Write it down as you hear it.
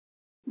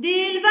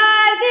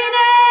دلبر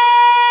دینه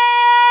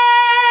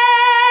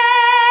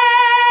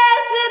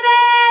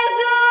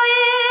سبزوی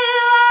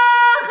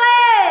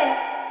آخه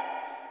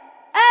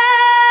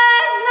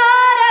از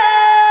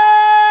نارم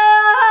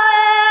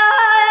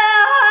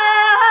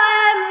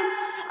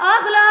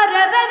آخلار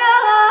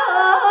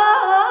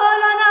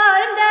بنال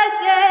نارم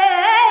دشت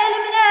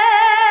المنه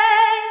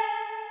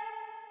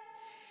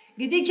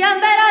گدی کم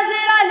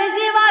برازر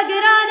آلزی و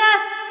گرانه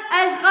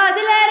اشقاد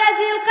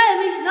لرزیل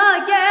قمش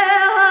ناکه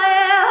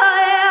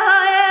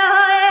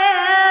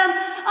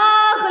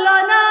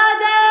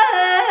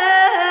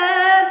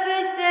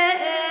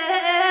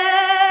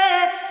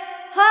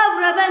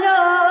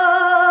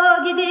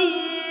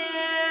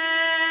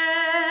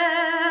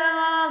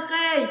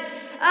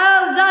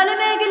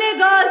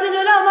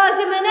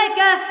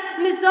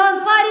مسند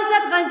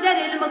خارست خنجر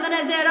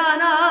المقنع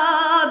زرانا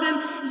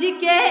بم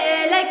جيكي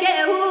لك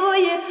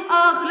هوي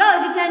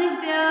أخلاج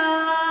تنشتاي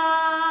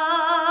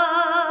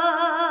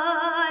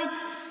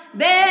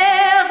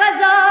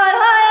بغزال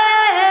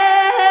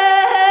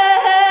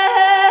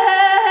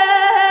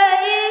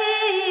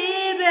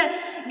هايب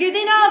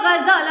قدنا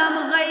غزال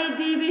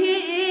مغيدي به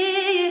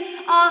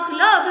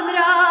أخلاب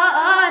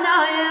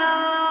مرانا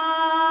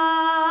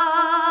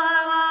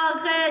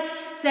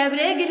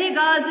سبرقلي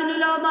غازن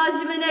لو ماش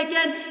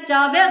منكن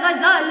جاوي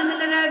غزال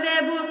من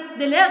الربيبو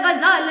دلي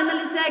غزال من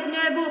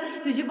السكنبو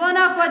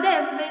تجيبونا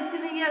خدفت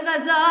باسمي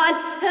غزال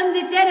هم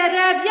دجر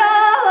الربيا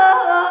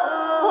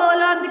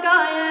لام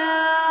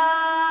دقايا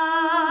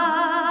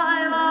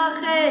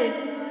واخي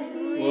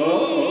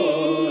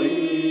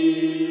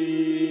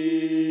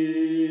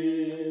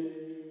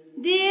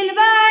ديل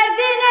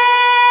بردنا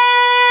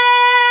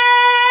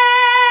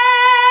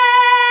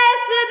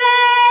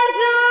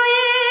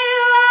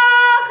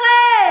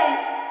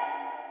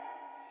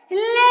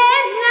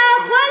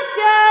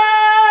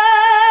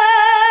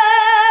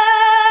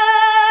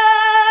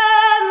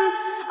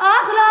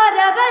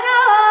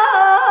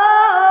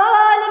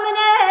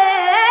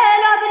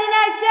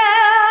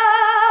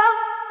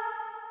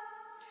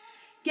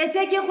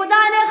کسی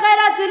خدا نه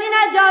خیراتونی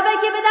نه جابه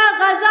کی بده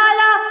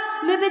غزالا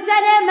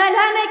مبتنه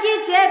ملهمه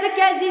کی چه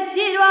بکشی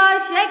شیر و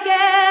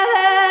شکر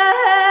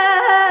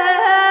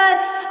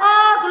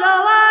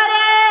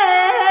آخلواره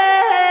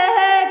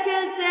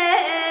کسی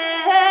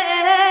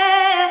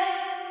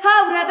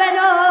هوره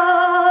بنو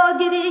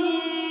گیری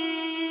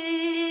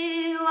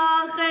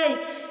واخی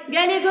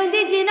گلی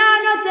گندی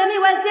جنانو تمی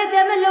وسیت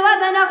من لو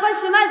بنا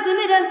خوش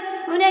مزمرم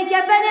اونه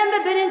کفنم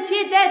ببرن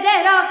چی ته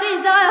دراقی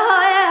زای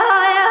های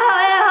های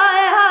های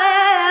های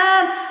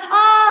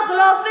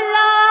أخلف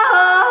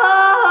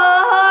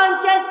الله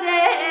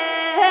كسي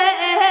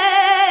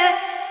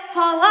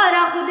هوار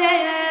خدي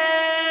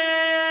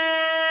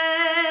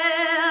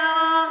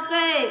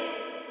أخي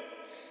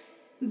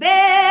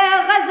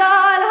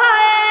بغزال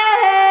هايب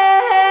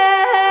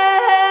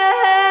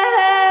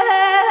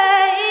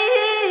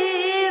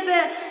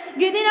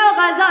قدنا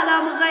غزال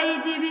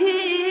مغيدي به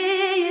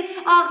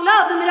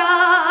أخلاب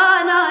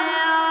مرانا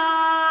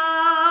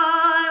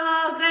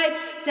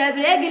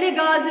سبرقلي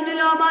غازن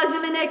لو ماش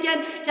منكن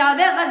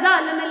جاوي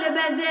غزال من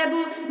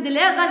البزيبو دلي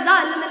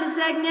غزال من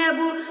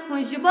السكنبو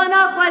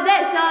ونجبونا خدا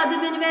شاد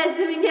من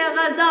باسمك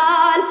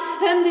غزال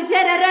هم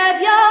دجر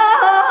الربيا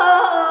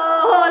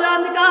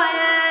لام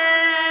دقايا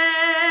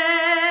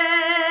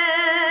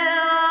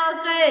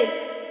اخي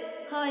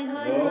هاي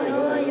هاي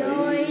هاي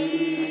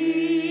هاي